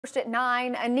First at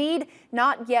 9, a need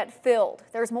not yet filled.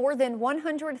 There's more than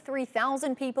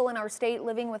 103,000 people in our state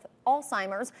living with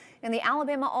Alzheimer's, and the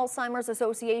Alabama Alzheimer's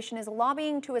Association is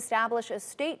lobbying to establish a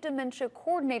state dementia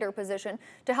coordinator position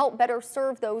to help better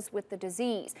serve those with the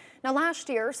disease. Now, last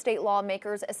year, state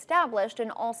lawmakers established an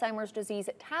Alzheimer's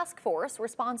disease task force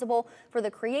responsible for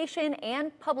the creation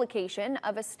and publication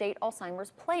of a state Alzheimer's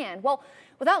plan. Well,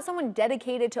 without someone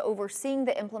dedicated to overseeing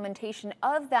the implementation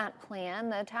of that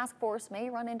plan, the task force may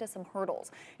run into some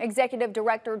hurdles. Executive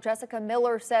Director Jessica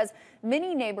Miller says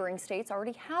many neighboring states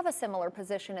already have a similar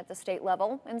position at the state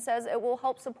level and says it will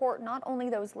help support not only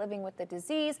those living with the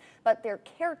disease, but their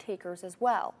caretakers as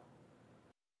well.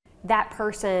 That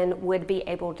person would be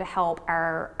able to help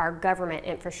our government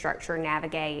infrastructure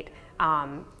navigate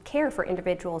care for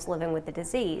individuals living with the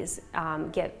disease,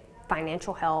 get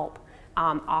financial help,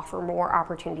 offer more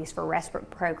opportunities for respite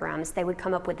programs. They would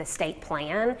come up with a state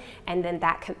plan, and then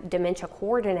that dementia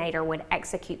coordinator would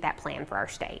execute that plan for our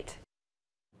state.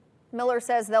 Miller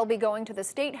says they'll be going to the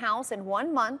State House in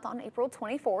 1 month on April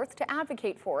 24th to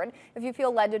advocate for it. If you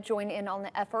feel led to join in on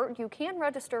the effort, you can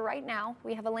register right now.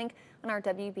 We have a link on our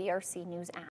WBRC News app.